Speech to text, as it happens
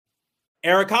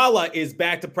Eric Halla is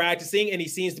back to practicing, and he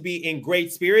seems to be in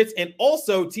great spirits. And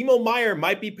also, Timo Meier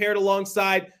might be paired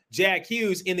alongside Jack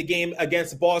Hughes in the game against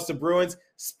the Boston Bruins.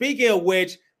 Speaking of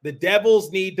which, the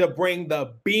Devils need to bring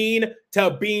the bean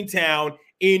to Beantown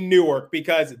in Newark,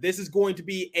 because this is going to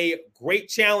be a great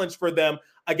challenge for them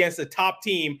against the top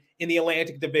team in the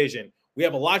Atlantic Division. We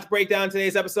have a lot to break down in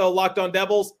today's episode of Locked On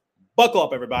Devils. Buckle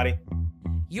up, everybody.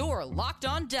 You're Locked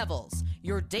On Devils,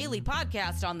 your daily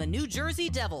podcast on the New Jersey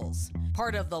Devils.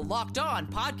 Part of the Locked On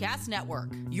Podcast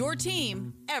Network, your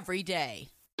team every day.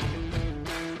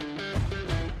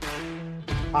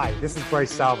 Hi, this is Bryce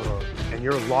Salvador, and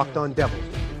you're Locked On Devils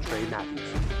with Trey Matthews.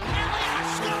 Elliott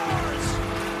scores!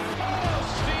 Oh,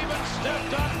 Steven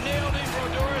stepped up, nailed it.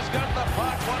 Brodor's got the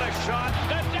puck. What a shot.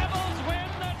 The Devils win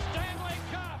the Stanley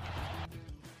Cup.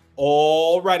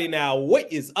 Alrighty now,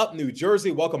 what is up, New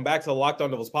Jersey? Welcome back to the Locked On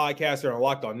Devils podcast here on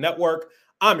Locked On Network.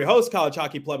 I'm your host, college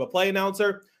hockey play-by-play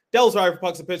announcer, Devils writer for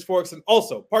Pucks and Pitchforks, and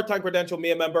also part-time credential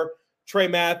media member, Trey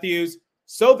Matthews.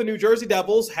 So the New Jersey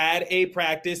Devils had a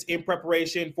practice in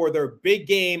preparation for their big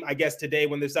game, I guess today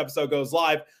when this episode goes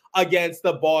live, against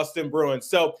the Boston Bruins.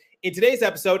 So in today's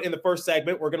episode, in the first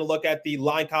segment, we're going to look at the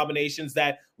line combinations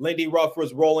that Lindy Ruff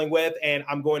was rolling with, and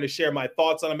I'm going to share my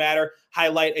thoughts on the matter,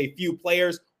 highlight a few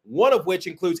players, one of which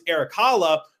includes Eric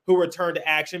Halla, who returned to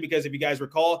action because if you guys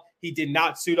recall, he did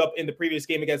not suit up in the previous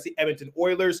game against the Edmonton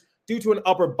Oilers due to an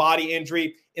upper body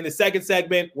injury. In the second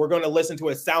segment, we're going to listen to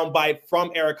a soundbite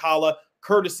from Eric Halla,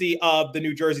 courtesy of the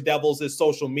New Jersey Devils'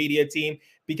 social media team,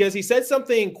 because he said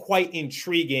something quite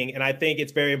intriguing, and I think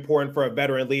it's very important for a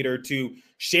veteran leader to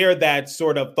share that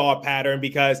sort of thought pattern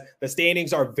because the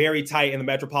standings are very tight in the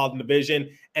Metropolitan Division,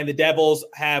 and the Devils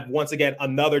have, once again,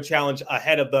 another challenge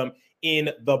ahead of them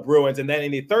in the Bruins. And then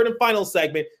in the third and final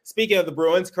segment, speaking of the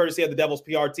Bruins, courtesy of the Devils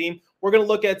PR team, we're going to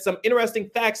look at some interesting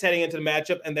facts heading into the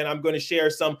matchup, and then I'm going to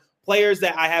share some players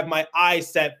that I have my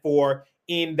eyes set for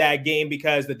in that game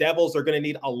because the Devils are going to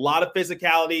need a lot of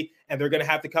physicality and they're going to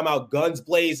have to come out guns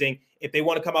blazing if they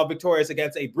want to come out victorious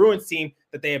against a Bruins team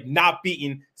that they have not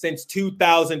beaten since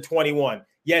 2021.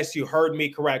 Yes, you heard me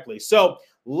correctly. So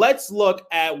let's look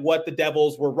at what the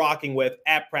Devils were rocking with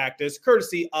at practice,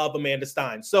 courtesy of Amanda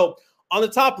Stein. So on the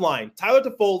top line, Tyler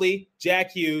Toffoli,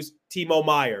 Jack Hughes, Timo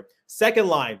Meier. Second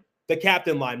line, the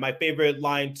captain line, my favorite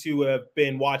line to have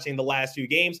been watching the last few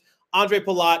games, Andre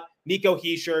Palat, Nico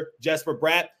Hischier, Jesper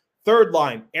Bratt. Third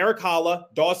line, Eric Halla,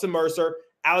 Dawson Mercer,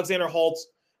 Alexander Holtz.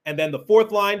 And then the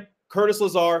fourth line, Curtis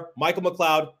Lazar, Michael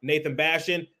McLeod, Nathan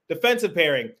Bastian. Defensive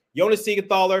pairing, Jonas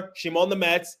Siegenthaler, Shimon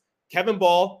Nemets, Kevin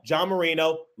Ball, John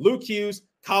Marino, Luke Hughes,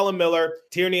 Colin Miller,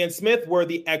 Tierney and Smith were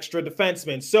the extra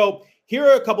defensemen. So here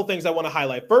are a couple things I want to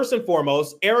highlight. First and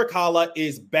foremost, Eric Halla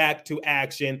is back to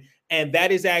action, and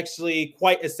that is actually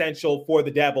quite essential for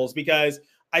the Devils because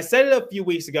I said it a few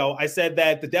weeks ago. I said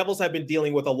that the Devils have been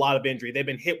dealing with a lot of injury. They've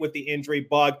been hit with the injury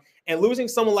bug, and losing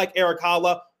someone like Eric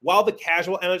Halla, while the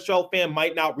casual NHL fan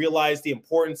might not realize the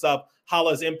importance of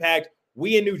Halla's impact,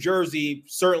 we in New Jersey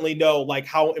certainly know like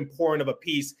how important of a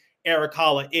piece Eric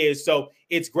Halla is. So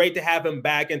it's great to have him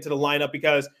back into the lineup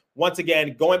because once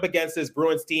again, going up against this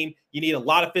Bruins team, you need a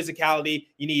lot of physicality,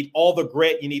 you need all the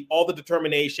grit, you need all the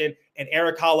determination, and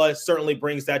Eric Halla certainly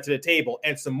brings that to the table.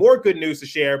 And some more good news to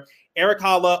share. Eric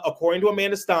Halla, according to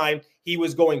Amanda Stein, he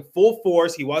was going full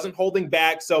force. He wasn't holding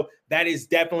back. So that is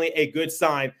definitely a good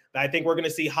sign that I think we're going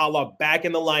to see Halla back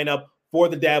in the lineup for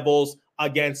the Devils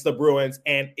against the Bruins.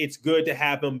 And it's good to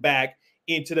have him back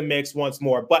into the mix once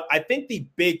more. But I think the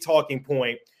big talking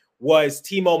point was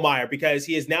Timo Meier because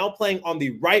he is now playing on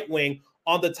the right wing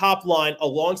on the top line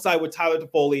alongside with Tyler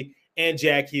Toffoli and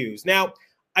Jack Hughes. Now,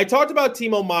 I talked about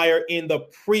Timo Meier in the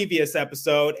previous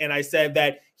episode, and I said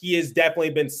that he has definitely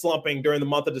been slumping during the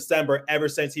month of December ever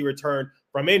since he returned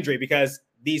from injury because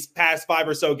these past 5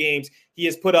 or so games, he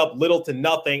has put up little to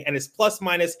nothing, and his plus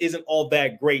minus isn't all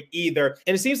that great either.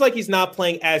 And it seems like he's not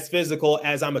playing as physical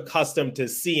as I'm accustomed to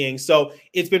seeing. So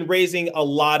it's been raising a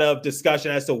lot of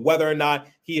discussion as to whether or not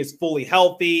he is fully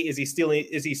healthy. Is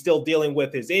he still dealing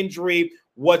with his injury?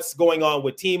 What's going on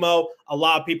with Timo? A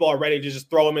lot of people are ready to just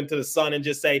throw him into the sun and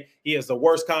just say he has the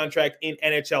worst contract in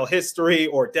NHL history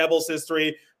or Devils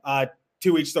history,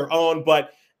 to each their own.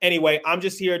 But anyway, I'm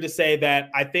just here to say that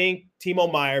I think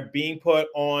Timo Meier being put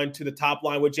on to the top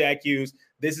line with Jack Hughes,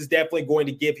 this is definitely going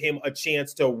to give him a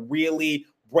chance to really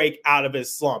break out of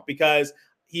his slump because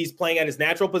he's playing at his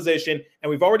natural position. And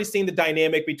we've already seen the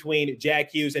dynamic between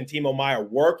Jack Hughes and Timo Meier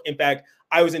work. In fact,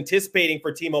 I was anticipating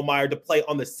for Timo Meier to play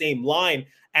on the same line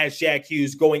as Jack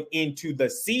Hughes going into the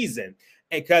season.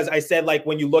 Because I said, like,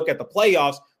 when you look at the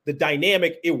playoffs, the the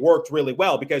dynamic, it worked really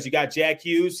well because you got Jack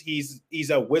Hughes. He's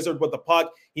a wizard with the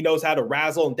puck. He knows how to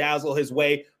razzle and dazzle his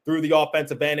way through the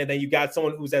offensive end. And then you got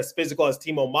someone who's as physical as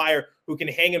Timo Meier who can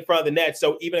hang in front of the net.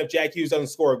 So even if Jack Hughes doesn't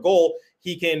score a goal,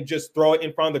 he can just throw it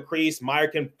in front of the crease. Meier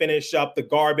can finish up the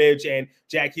garbage, and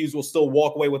Jack Hughes will still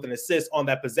walk away with an assist on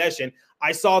that possession.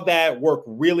 I saw that work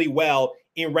really well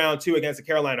in round 2 against the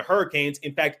Carolina Hurricanes.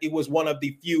 In fact, it was one of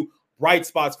the few bright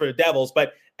spots for the Devils.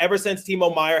 But ever since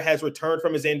Timo Meier has returned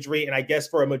from his injury, and I guess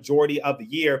for a majority of the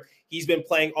year, he's been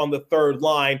playing on the third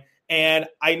line. And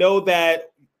I know that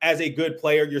as a good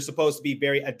player, you're supposed to be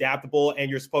very adaptable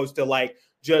and you're supposed to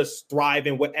just thrive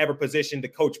in whatever position the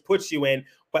coach puts you in.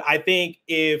 But I think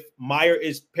if Meier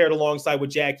is paired alongside with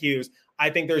Jack Hughes,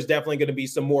 I think there's definitely going to be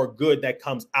some more good that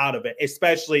comes out of it,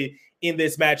 especially in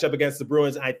this matchup against the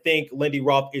Bruins. I think Lindy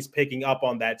Ruff is picking up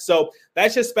on that. So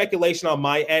that's just speculation on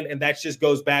my end, and that just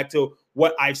goes back to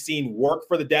what I've seen work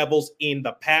for the Devils in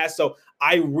the past. So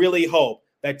I really hope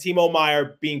that Timo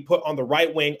Meier being put on the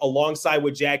right wing alongside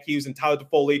with Jack Hughes and Tyler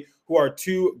Toffoli, who are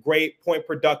two great point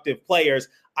productive players,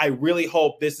 I really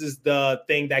hope this is the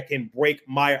thing that can break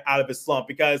Meier out of his slump.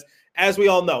 Because as we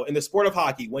all know, in the sport of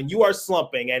hockey, when you are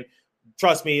slumping, and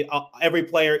trust me, every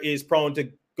player is prone to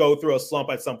go through a slump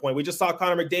at some point. We just saw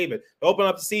Connor McDavid to open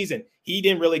up the season. He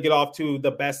didn't really get off to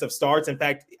the best of starts. In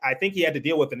fact, I think he had to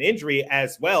deal with an injury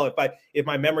as well, if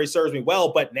my memory serves me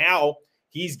well. But now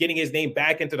he's getting his name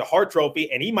back into the Hart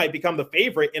Trophy, and he might become the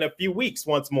favorite in a few weeks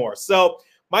once more. So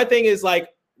my thing is,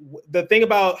 the thing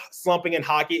about slumping in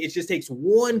hockey, it just takes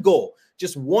one goal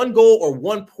or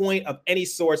 1 point of any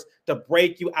sort to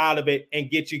break you out of it and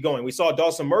get you going. We saw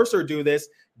Dawson Mercer do this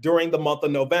during the month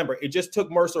of November. It just took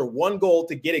Mercer one goal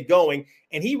to get it going,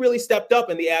 and he really stepped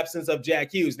up in the absence of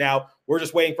Jack Hughes. Now, we're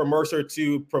just waiting for Mercer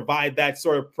to provide that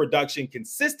sort of production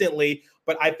consistently,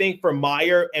 but I think for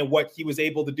Meier and what he was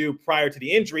able to do prior to the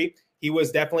injury, he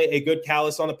was definitely a good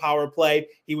callus on the power play.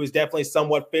 He was definitely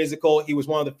somewhat physical. He was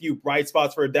one of the few bright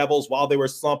spots for the Devils while they were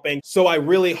slumping. So I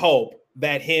really hope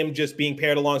that him just being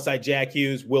paired alongside Jack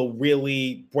Hughes will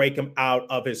really break him out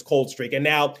of his cold streak. And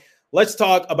now let's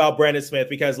talk about Brendan Smith,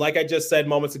 because like I just said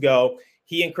moments ago,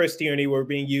 he and Chris Tierney were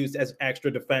being used as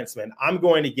extra defensemen. I'm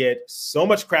going to get so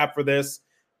much crap for this.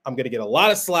 I'm going to get a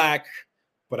lot of slack,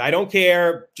 but I don't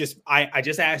care. I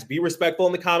just ask, be respectful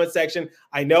in the comment section.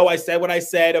 I know I said what I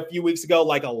said a few weeks ago,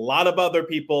 like a lot of other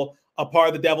people, a part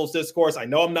of the Devils discourse. I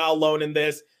know I'm not alone in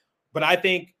this, but I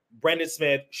think Brendan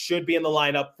Smith should be in the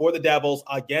lineup for the Devils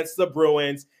against the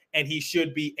Bruins, and he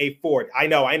should be a forward. I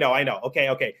know.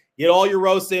 Okay. Get all your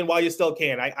roasts in while you still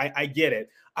can. I get it.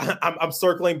 I'm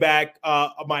circling back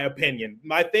my opinion.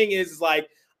 My thing is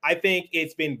I think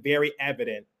it's been very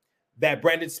evident that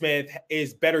Brendan Smith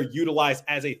is better utilized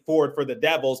as a forward for the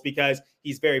Devils because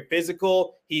he's very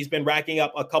physical. He's been racking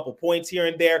up a couple points here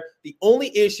and there. The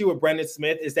only issue with Brendan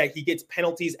Smith is that he gets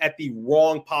penalties at the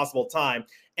wrong possible time.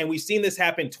 And we've seen this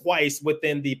happen twice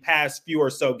within the past few or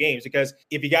so games, because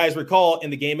if you guys recall, in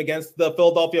the game against the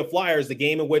Philadelphia Flyers, the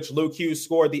game in which Luke Hughes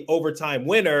scored the overtime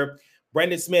winner,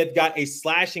 Brendan Smith got a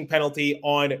slashing penalty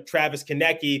on Travis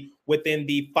Konecny within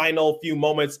the final few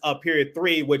moments of period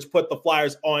 3, which put the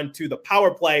Flyers onto the power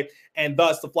play, and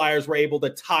thus the Flyers were able to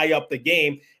tie up the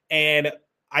game. And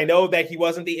I know that he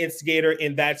wasn't the instigator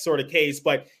in that sort of case,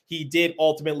 but he did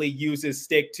ultimately use his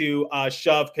stick to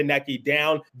shove Konecny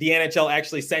down. The NHL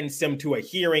actually sentenced him to a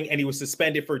hearing, and he was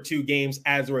suspended for 2 games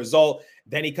as a result.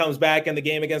 Then he comes back in the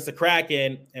game against the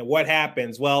Kraken, and what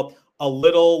happens? Well, a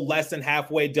little less than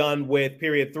halfway done with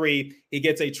period 3, he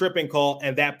gets a tripping call,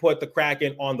 and that put the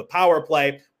Kraken on the power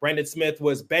play. Brendan Smith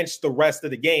was benched the rest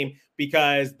of the game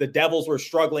because the Devils were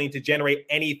struggling to generate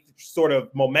any sort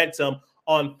of momentum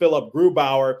on Philip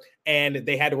Grubauer, and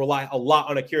they had to rely a lot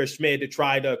on Akira Schmid to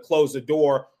try to close the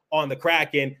door on the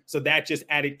Kraken. So that just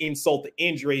added insult to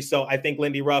injury. So I think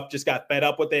Lindy Ruff just got fed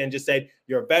up with it and just said,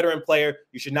 you're a veteran player.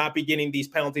 You should not be getting these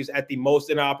penalties at the most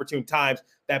inopportune times.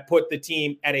 That put the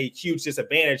team at a huge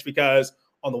disadvantage because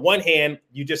on the one hand,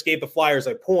 you just gave the Flyers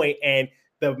a point and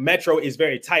the Metro is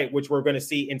very tight, which we're going to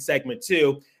see in segment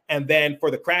 2. And then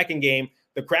for the Kraken game,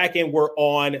 the Kraken were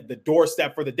on the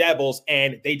doorstep for the Devils,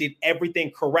 and they did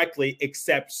everything correctly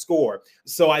except score.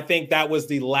 So I think that was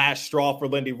the last straw for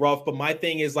Lindy Ruff. But my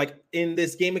thing is, in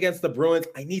this game against the Bruins,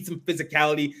 I need some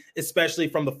physicality, especially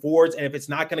from the forwards. And if it's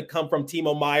not going to come from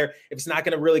Timo Meier, if it's not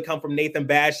going to really come from Nathan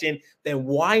Bastian, then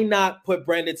why not put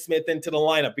Brendan Smith into the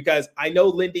lineup? Because I know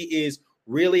Lindy is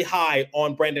really high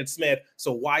on Brendan Smith,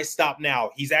 so why stop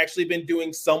now? He's actually been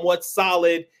doing somewhat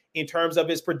solid in terms of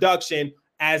his production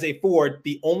as a forward.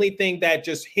 The only thing that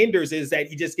just hinders is that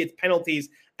he just gets penalties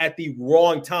at the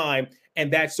wrong time,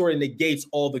 and that sort of negates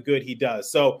all the good he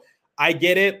does. So I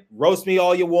get it. Roast me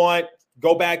all you want.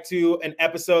 Go back to an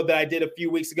episode that I did a few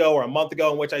weeks ago or a month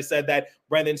ago in which I said that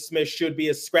Brendan Smith should be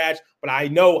a scratch, but I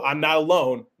know I'm not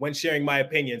alone when sharing my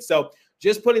opinion. So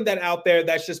just putting that out there,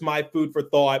 that's just my food for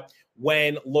thought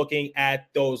when looking at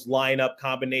those lineup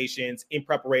combinations in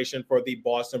preparation for the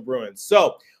Boston Bruins.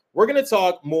 So we're going to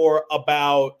talk more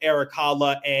about Erik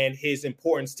Haula and his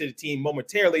importance to the team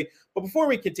momentarily. But before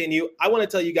we continue, I want to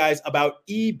tell you guys about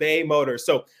eBay Motors.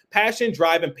 So passion,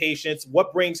 drive, and patience,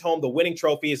 what brings home the winning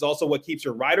trophy is also what keeps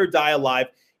your ride or die alive.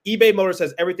 eBay Motors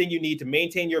has everything you need to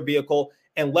maintain your vehicle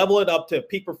and level it up to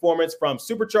peak performance, from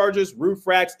superchargers, roof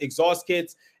racks, exhaust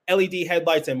kits, LED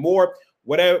headlights, and more.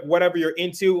 Whatever you're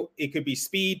into, it could be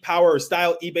speed, power, or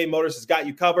style, eBay Motors has got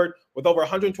you covered. With over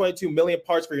 122 million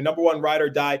parts for your number one ride or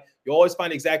die, you'll always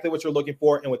find exactly what you're looking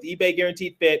for. And with eBay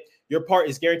Guaranteed Fit, your part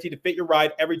is guaranteed to fit your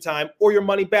ride every time or your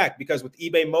money back. Because with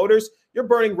eBay Motors, you're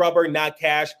burning rubber, not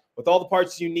cash. With all the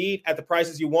parts you need at the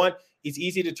prices you want, it's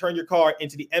easy to turn your car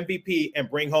into the MVP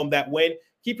and bring home that win.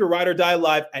 Keep your ride or die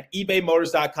alive at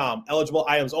ebaymotors.com. Eligible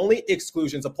items only.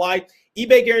 Exclusions apply.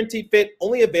 eBay Guaranteed Fit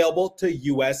only available to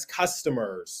U.S.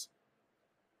 customers.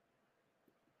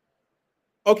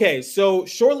 Okay, so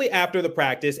shortly after the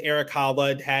practice, Erik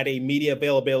Haula had a media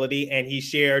availability, and he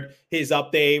shared his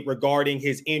update regarding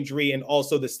his injury and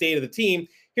also the state of the team.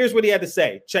 Here's what he had to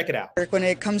say. Check it out. When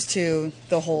it comes to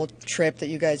the whole trip that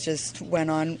you guys just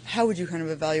went on, how would you kind of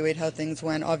evaluate how things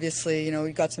went? Obviously,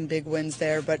 you got some big wins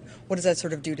there, but what does that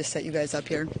sort of do to set you guys up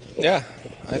here? Yeah,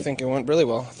 I think it went really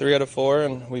well. 3 out of 4,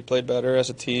 and we played better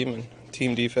as a team, and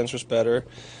team defense was better.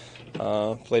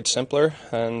 Played simpler,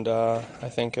 and I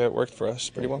think it worked for us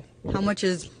pretty well. How much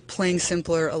is playing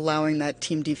simpler allowing that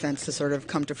team defense to sort of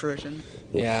come to fruition?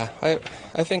 Yeah,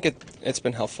 I think it's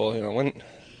been helpful.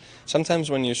 Sometimes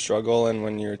when you struggle and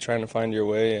when you're trying to find your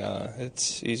way,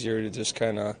 it's easier to just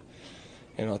kind of,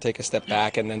 take a step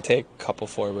back and then take a couple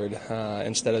forward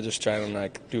instead of just trying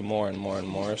to do more and more and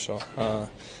more. So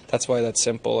that's why that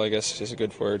simple, I guess, is a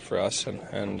good word for us,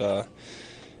 and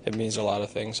it means a lot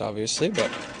of things, obviously, but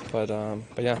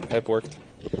yeah, it worked.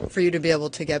 For you to be able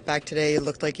to get back today, it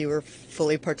looked like you were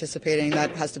fully participating.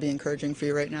 That has to be encouraging for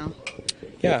you right now.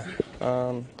 Yeah,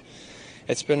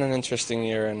 it's been an interesting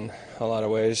year in a lot of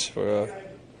ways for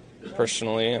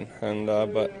personally,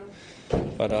 but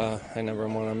I never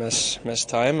want to miss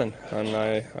time, and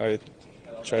I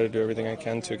try to do everything I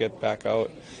can to get back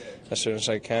out as soon as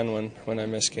I can when I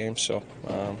miss games. So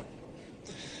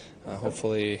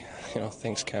hopefully,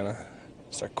 things kind of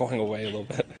start going away a little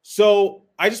bit. So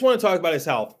I just want to talk about his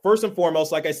health. First and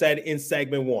foremost, like I said in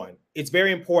segment 1, it's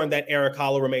very important that Erik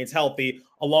Haula remains healthy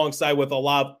alongside with a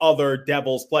lot of other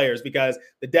Devils players, because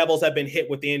the Devils have been hit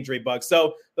with the injury bug.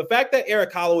 So the fact that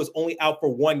Erik Haula was only out for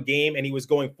 1 game and he was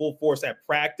going full force at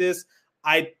practice,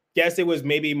 I guess it was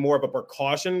maybe more of a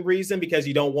precaution reason, because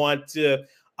you don't want to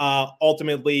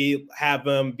ultimately have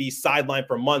him be sidelined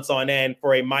for months on end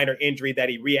for a minor injury that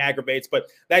he re-aggravates. But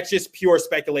that's just pure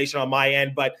speculation on my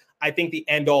end. But I think the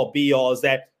end-all be-all is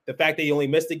that the fact that he only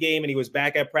missed a game and he was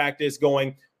back at practice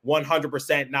going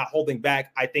 100%, not holding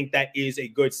back, I think that is a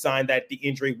good sign that the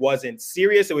injury wasn't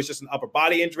serious. It was just an upper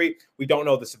body injury. We don't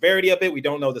know the severity of it. We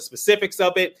don't know the specifics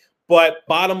of it. But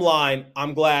bottom line,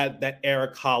 I'm glad that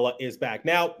Erik Haula is back.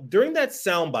 Now, during that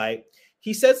soundbite,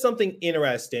 he said something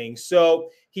interesting. So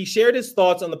he shared his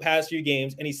thoughts on the past few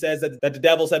games, and he says that the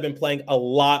Devils have been playing a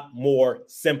lot more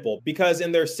simple, because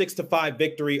in their 6-5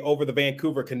 victory over the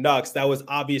Vancouver Canucks, that was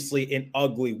obviously an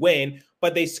ugly win,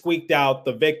 but they squeaked out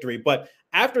the victory. But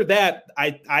after that,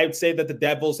 I'd say that the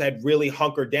Devils had really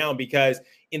hunkered down, because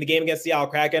in the game against the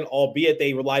Kraken, albeit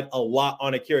they relied a lot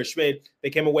on Akira Schmid, they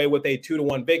came away with a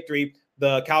 2-1 victory.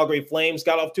 The Calgary Flames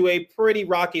got off to a pretty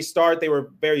rocky start. They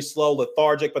were very slow,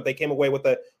 lethargic, but they came away with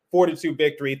a 4-2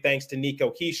 victory thanks to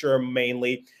Nico Hischier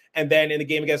mainly. And then in the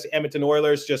game against the Edmonton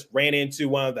Oilers, just ran into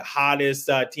one of the hottest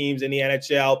teams in the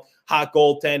NHL, hot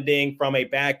goaltending from a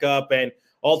backup, and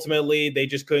ultimately they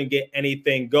just couldn't get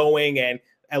anything going, and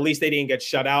at least they didn't get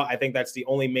shut out. I think that's the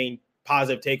only main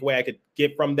positive takeaway I could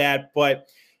get from that. But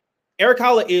Erik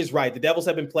Haula is right. The Devils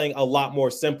have been playing a lot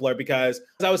more simpler, because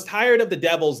I was tired of the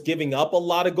Devils giving up a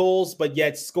lot of goals, but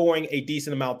yet scoring a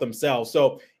decent amount themselves.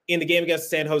 So in the game against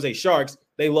the San Jose Sharks,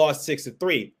 they lost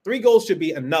 6-3. 3 goals should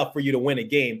be enough for you to win a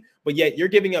game, but yet you're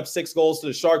giving up 6 goals to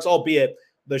the Sharks, albeit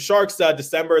the Sharks,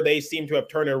 December, they seem to have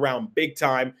turned it around big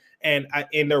time. And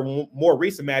in their more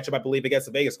recent matchup, I believe, against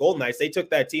the Vegas Golden Knights, they took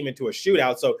that team into a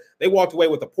shootout. So they walked away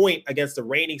with a point against the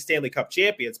reigning Stanley Cup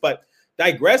champions. But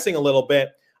digressing a little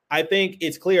bit, I think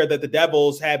it's clear that the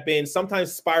Devils have been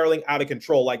sometimes spiraling out of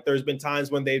control. Like, there's been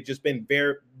times when they've just been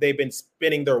they've been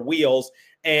spinning their wheels,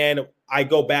 And I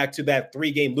go back to that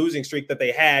 3-game losing streak that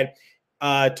they had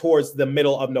towards the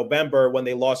middle of November when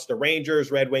they lost to the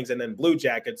Rangers, Red Wings, and then Blue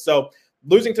Jackets. So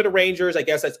losing to the Rangers, I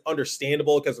guess that's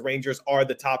understandable because the Rangers are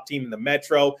the top team in the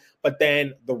Metro. But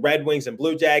then the Red Wings and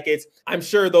Blue Jackets, I'm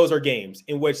sure those are games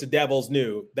in which the Devils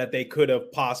knew that they could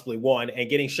have possibly won. And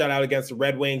getting shut out against the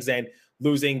Red Wings and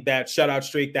losing that shutout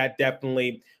streak, that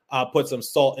definitely put some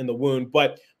salt in the wound.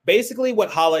 But basically what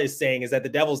Hala is saying is that the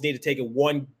Devils need to take it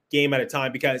one game at a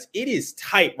time because it is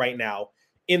tight right now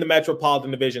in the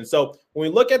Metropolitan Division. So when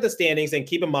we look at the standings, and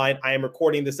keep in mind, I am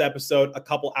recording this episode a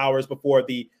couple hours before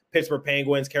the Pittsburgh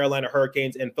Penguins, Carolina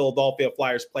Hurricanes, and Philadelphia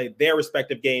Flyers play their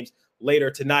respective games later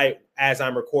tonight as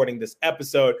I'm recording this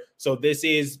episode. So this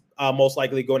is most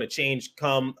likely going to change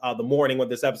come the morning when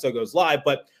this episode goes live.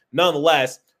 But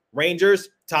nonetheless, Rangers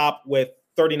top with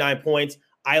 39 points,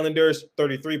 Islanders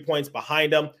 33 points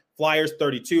behind them, Flyers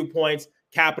 32 points,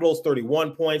 Capitals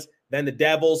 31 points, then the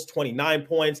Devils 29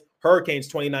 points, Hurricanes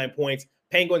 29 points,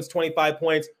 Penguins 25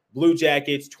 points, Blue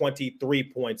Jackets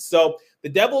 23 points. So the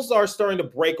Devils are starting to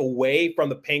break away from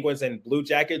the Penguins and Blue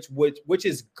Jackets, which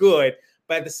is good.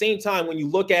 But at the same time, when you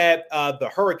look at the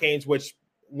Hurricanes, which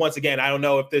once again, I don't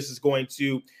know if this is going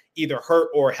to either hurt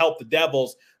or help the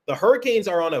Devils. The Hurricanes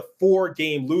are on a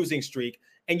 4-game losing streak,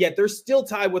 and yet they're still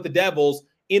tied with the Devils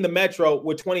in the Metro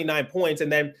with 29 points.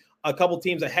 And then a couple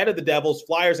teams ahead of the Devils,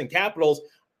 Flyers and Capitals,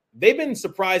 they've been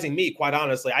surprising me, quite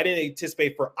honestly. I didn't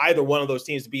anticipate for either one of those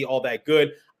teams to be all that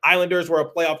good. Islanders were a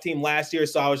playoff team last year,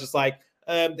 so I was just like,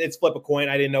 it's flip a coin.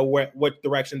 I didn't know what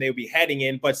direction they would be heading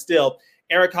in, but still,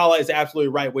 Eric Hala is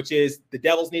absolutely right, which is the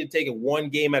Devils need to take it one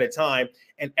game at a time,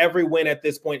 and every win at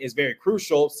this point is very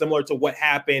crucial, similar to what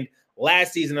happened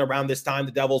last season around this time.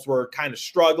 The Devils were kind of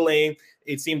struggling.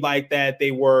 It seemed like that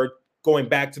they were going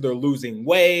back to their losing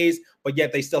ways, but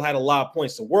yet they still had a lot of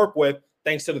points to work with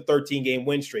thanks to the 13-game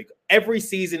win streak. Every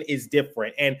season is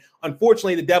different, and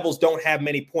unfortunately, the Devils don't have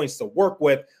many points to work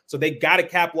with, so they got to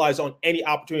capitalize on any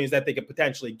opportunities that they could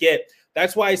potentially get.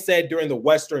 That's why I said during the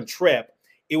Western trip,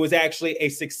 it was actually a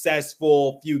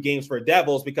successful few games for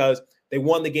Devils because they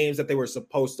won the games that they were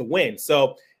supposed to win.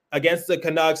 So against the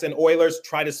Canucks and Oilers,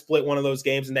 try to split one of those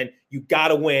games, and then you got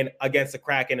to win against the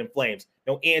Kraken and Flames.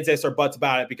 No ands, ifs, or buts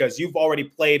about it because you've already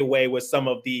played away with some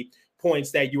of the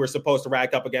points that you were supposed to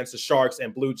rack up against the Sharks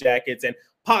and Blue Jackets and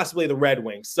possibly the Red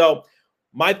Wings. So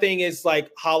my thing is,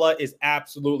 like, Hala is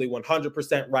absolutely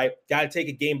 100% right. Got to take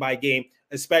it game by game,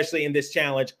 especially in this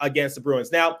challenge against the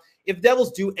Bruins. Now, if the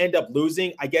Devils do end up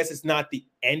losing, I guess it's not the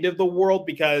end of the world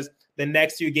because the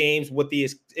next few games, with the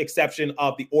exception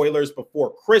of the Oilers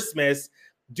before Christmas,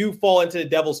 do fall into the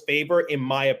Devils' favor, in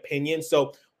my opinion.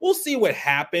 So we'll see what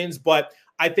happens. But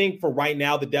I think for right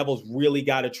now, the Devils really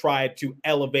got to try to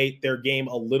elevate their game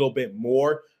a little bit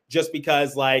more just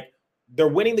because, like, they're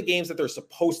winning the games that they're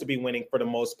supposed to be winning for the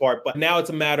most part. But now it's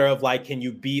a matter of, like, can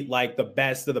you beat, like, the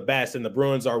best of the best? And the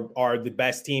Bruins are the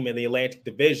best team in the Atlantic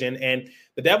Division. And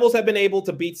the Devils have been able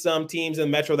to beat some teams in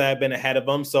the Metro that have been ahead of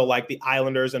them. So, like, the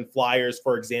Islanders and Flyers,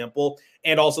 for example,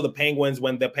 and also the Penguins,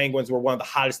 when the Penguins were one of the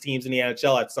hottest teams in the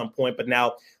NHL at some point. But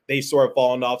now they've sort of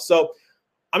fallen off. So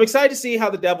I'm excited to see how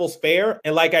the Devils fare.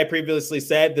 And like I previously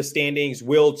said, the standings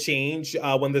will change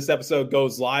when this episode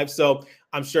goes live. So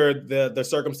I'm sure the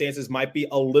circumstances might be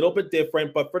a little bit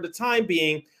different. But for the time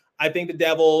being, I think the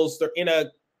Devils, they're in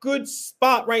a good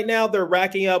spot right now. They're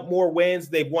racking up more wins.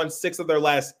 They've won 6 of their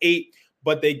last 8,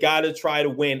 but they got to try to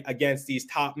win against these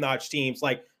top-notch teams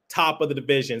like top of the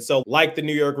division. So like the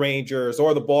New York Rangers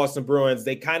or the Boston Bruins,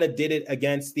 they kind of did it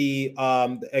against the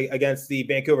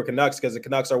Vancouver Canucks because the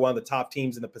Canucks are one of the top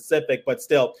teams in the Pacific. But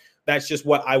still, that's just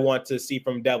what I want to see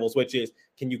from Devils, which is,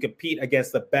 can you compete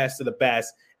against the best of the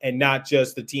best and not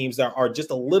just the teams that are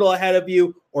just a little ahead of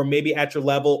you or maybe at your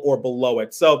level or below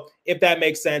it. So if that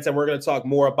makes sense, and we're going to talk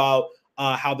more about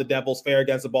how the Devils fare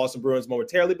against the Boston Bruins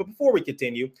momentarily. But before we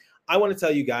continue, I want to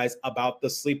tell you guys about the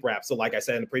sleep wrap. So like I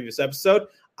said in the previous episode,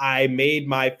 I made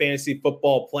my fantasy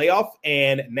football playoff,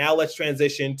 and now let's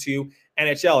transition to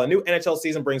NHL. A new NHL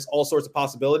season brings all sorts of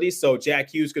possibilities. So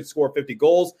Jack Hughes could score 50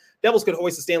 goals. Devils could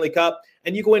hoist the Stanley Cup,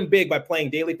 and you can win big by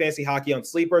playing daily fantasy hockey on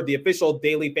Sleeper, the official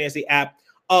daily fantasy app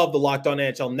of the Locked On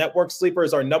NHL Network. Sleeper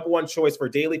is our #1 choice for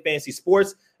daily fantasy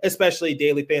sports, especially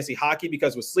daily fantasy hockey,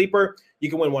 because with Sleeper, you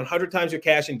can win 100 times your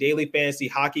cash in daily fantasy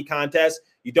hockey contests.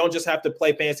 You don't just have to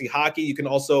play fantasy hockey. You can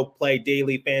also play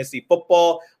daily fantasy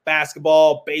football,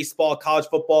 basketball, baseball, college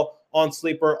football on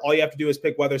Sleeper. All you have to do is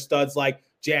pick whether studs like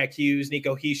Jack Hughes,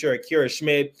 Nico Hischier, Akira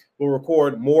Schmid will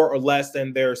record more or less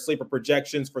than their Sleeper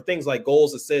projections for things like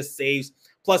goals, assists, saves,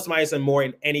 plus, minus, and more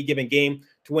in any given game.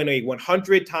 To win a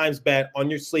 100 times bet on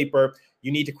your Sleeper,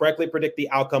 you need to correctly predict the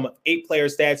outcome of 8 player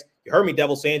stats You heard me,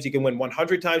 Devils fans. You can win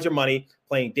 100 times your money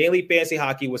playing daily fantasy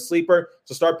hockey with Sleeper.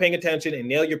 So start paying attention and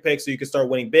nail your picks so you can start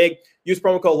winning big. Use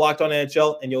promo code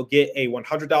LOCKEDONNHL and you'll get a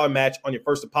 $100 match on your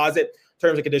first deposit.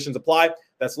 Terms and conditions apply.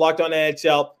 That's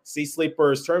LOCKEDONNHL. See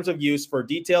Sleeper's terms of use for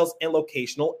details and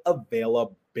locational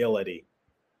availability.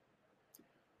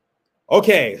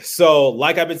 Okay, so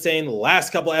like I've been saying the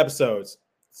last couple of episodes,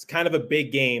 it's kind of a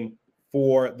big game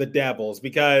for the Devils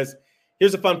because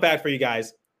here's a fun fact for you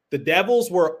guys. The Devils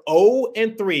were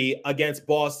 0-3 against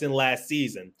Boston last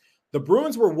season. The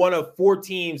Bruins were one of 4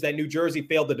 teams that New Jersey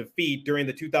failed to defeat during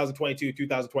the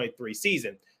 2022-2023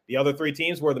 season. The other 3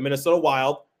 teams were the Minnesota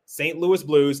Wild, St. Louis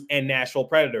Blues, and Nashville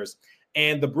Predators.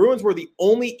 And the Bruins were the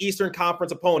only Eastern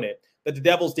Conference opponent that the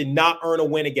Devils did not earn a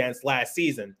win against last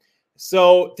season.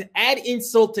 So to add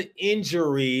insult to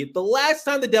injury, the last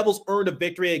time the Devils earned a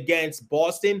victory against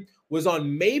Boston was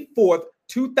on May 4th,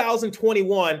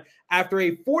 2021, after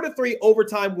a 4-3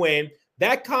 overtime win.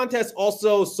 That contest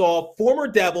also saw former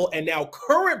Devil and now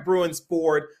current Bruins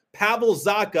forward Pavel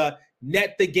Zacha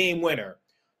net the game winner.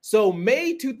 So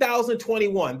May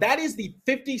 2021, that is the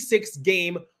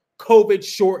 56-game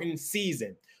COVID-shortened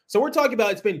season. So we're talking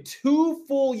about it's been 2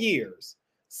 full years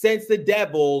since the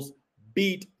Devils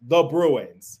beat the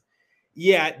Bruins.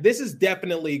 Yeah, this is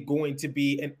definitely going to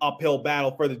be an uphill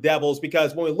battle for the Devils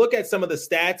because when we look at some of the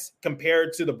stats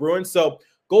compared to the Bruins, so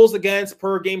goals against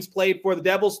per games played for the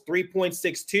Devils,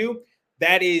 3.62.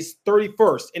 That is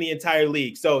 31st in the entire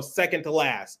league, so second to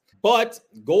last. But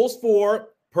goals for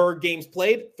per games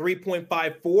played,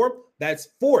 3.54. That's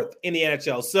 4th in the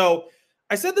NHL. So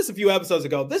I said this a few episodes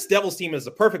ago. This Devils team is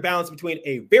a perfect balance between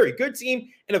a very good team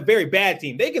and a very bad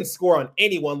team. They can score on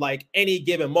anyone like any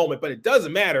given moment, but it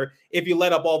doesn't matter if you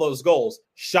let up all those goals.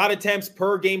 Shot attempts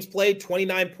per games played,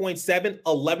 29.7,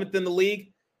 11th in the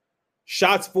league.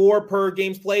 Shots for per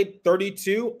games played,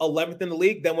 32, 11th in the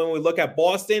league. Then when we look at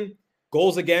Boston,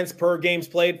 goals against per games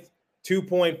played,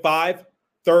 2.5,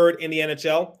 3rd in the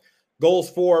NHL. Goals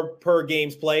for per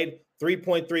games played,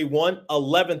 3.31,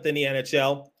 11th in the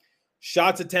NHL.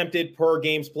 Shots attempted per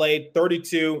games played,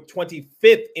 32,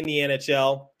 25th in the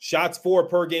NHL. Shots for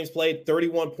per games played,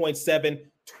 31.7,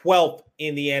 12th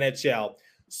in the NHL.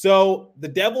 So the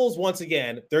Devils, once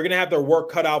again, they're going to have their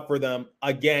work cut out for them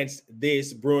against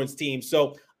this Bruins team.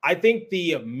 So I think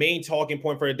the main talking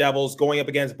point for the Devils going up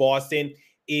against Boston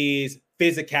is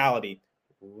physicality,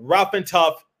 rough and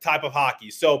tough type of hockey.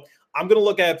 So I'm going to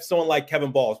look at someone like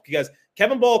Kevin Ball because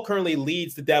Kevin Ball currently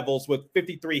leads the Devils with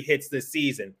 53 hits this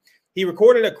season. He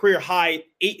recorded a career high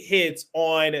 8 hits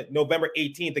on November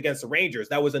 18th against the Rangers.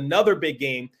 That was another big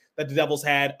game that the Devils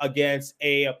had against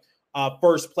a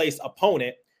first place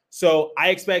opponent. So I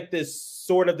expect this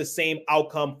sort of the same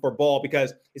outcome for Ball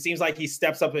because it seems like he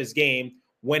steps up his game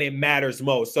when it matters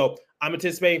most. So I'm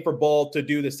anticipating for Ball to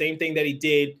do the same thing that he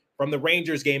did from the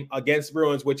Rangers game against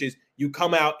Bruins, which is you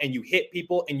come out and you hit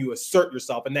people and you assert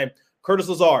yourself. And then Curtis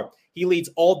Lazar, he leads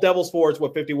all Devils forwards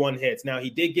with 51 hits. Now, he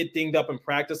did get dinged up in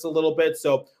practice a little bit,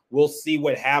 so we'll see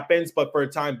what happens. But for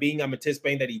the time being, I'm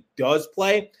anticipating that he does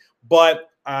play. But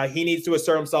he needs to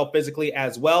assert himself physically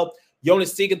as well.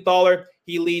 Jonas Siegenthaler,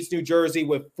 he leads New Jersey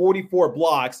with 44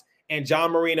 blocks, and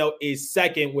John Marino is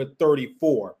second with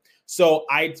 34. So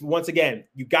once again,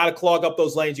 you got to clog up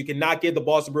those lanes. You cannot give the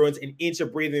Boston Bruins an inch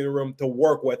of breathing room to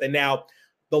work with. And now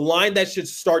the line that should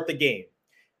start the game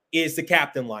is the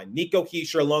captain line, Nico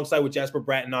Hischier alongside with Jesper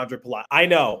Bratt and Andre Palat. I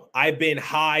know I've been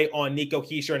high on Nico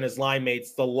Hischier and his line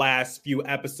mates the last few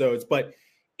episodes, but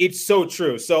it's so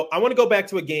true. So I want to go back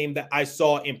to a game that I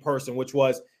saw in person, which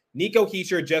was Nico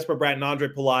Hischier, Jesper Bratt, and Andre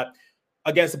Palat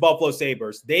against the Buffalo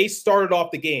Sabres. They started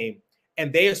off the game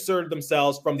and they asserted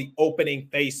themselves from the opening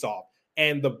faceoff.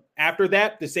 And after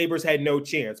that, the Sabres had no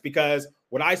chance because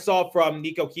what I saw from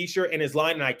Nico Hischier and his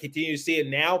line, and I continue to see it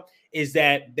now, is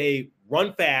that they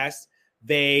run fast.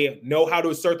 They know how to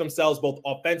assert themselves both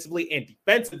offensively and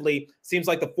defensively. Seems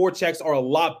like the forechecks are a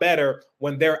lot better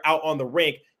when they're out on the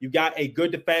rink. You got a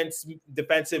good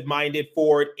defensive-minded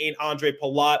forward in Andre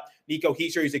Palat. Nico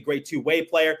Hischier, he's a great two-way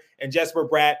player. And Jesper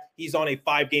Bratt, he's on a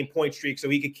 5-game point streak, so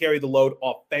he could carry the load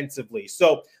offensively.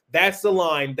 So that's the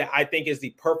line that I think is the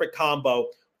perfect combo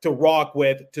to rock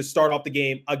with to start off the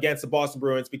game against the Boston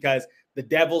Bruins because the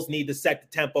Devils need to set the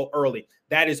tempo early.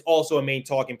 That is also a main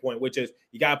talking point, which is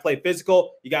you got to play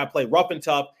physical, you got to play rough and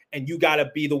tough, and you got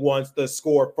to be the ones to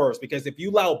score first. Because if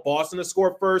you allow Boston to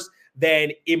score first,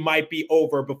 then it might be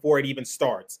over before it even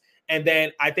starts. And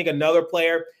then I think another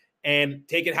player, and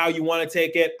take it how you want to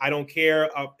take it. I don't care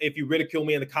if you ridicule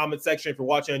me in the comment section if you're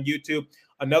watching on YouTube.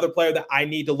 Another player that I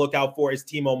need to look out for is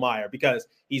Timo Meier because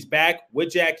he's back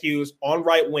with Jack Hughes on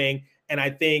right wing, and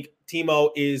I think Timo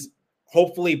is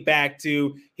hopefully back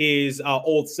to his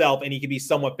old self, and he can be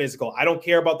somewhat physical. I don't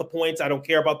care about the points. I don't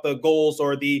care about the goals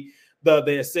or the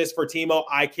assist for Timo.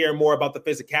 I care more about the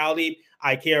physicality.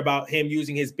 I care about him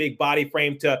using his big body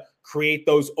frame to create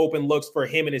those open looks for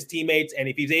him and his teammates. And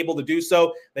if he's able to do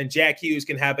so, then Jack Hughes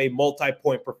can have a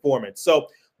multi-point performance. So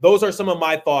those are some of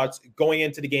my thoughts going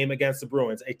into the game against the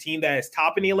Bruins, a team that is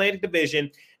top in the Atlantic Division.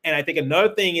 And I think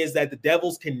another thing is that the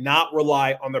Devils cannot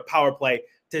rely on their power play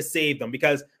to save them,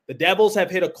 because the Devils have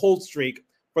hit a cold streak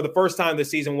for the first time this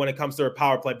season when it comes to their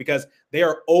power play, because they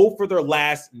are 0 for their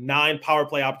last 9 power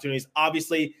play opportunities.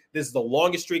 Obviously, this is the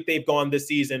longest streak they've gone this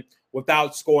season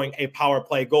without scoring a power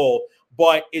play goal.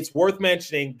 But it's worth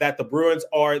mentioning that the Bruins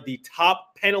are the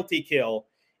top penalty kill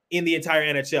in the entire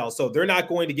NHL. So they're not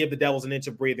going to give the Devils an inch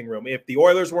of breathing room. If the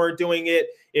Oilers weren't doing it,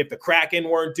 if the Kraken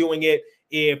weren't doing it,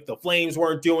 if the Flames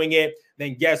weren't doing it,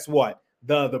 then guess what?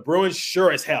 The Bruins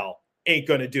sure as hell ain't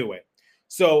going to do it.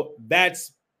 So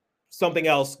that's something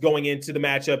else going into the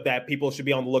matchup that people should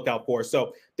be on the lookout for.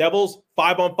 So Devils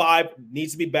 5-on-5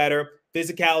 needs to be better.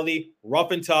 Physicality,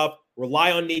 rough and tough.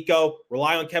 Rely on Nico,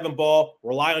 rely on Kevin Ball,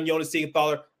 rely on Jonas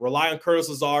Siegenthaler, rely on Curtis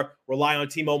Lazar, rely on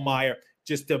Timo Meier,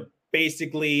 just to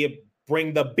basically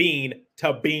bring the bean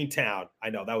to Beantown. I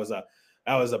know that was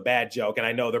a bad joke, and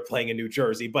I know they're playing in New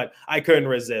Jersey, but I couldn't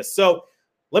resist. So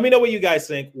let me know what you guys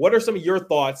think. What are some of your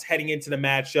thoughts heading into the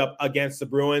matchup against the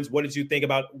Bruins? What did you think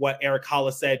about what Eric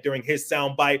Hollis said during his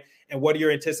soundbite? And what are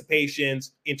your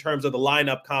anticipations in terms of the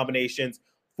lineup combinations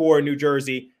for New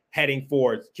Jersey heading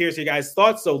forward? Curious your guys'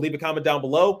 thoughts, so leave a comment down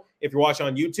below. If you're watching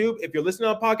on YouTube, if you're listening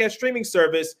on a podcast streaming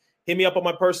service, hit me up on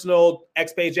my personal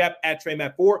X-Page app at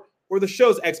TreyMatt4 or the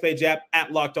show's X-Page app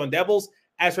at Locked On Devils.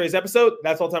 As for today's episode,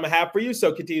 that's all the time I have for you,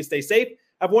 so continue to stay safe.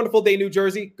 Have a wonderful day, New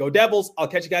Jersey. Go Devils. I'll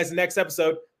catch you guys in the next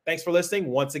episode. Thanks for listening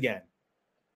once again.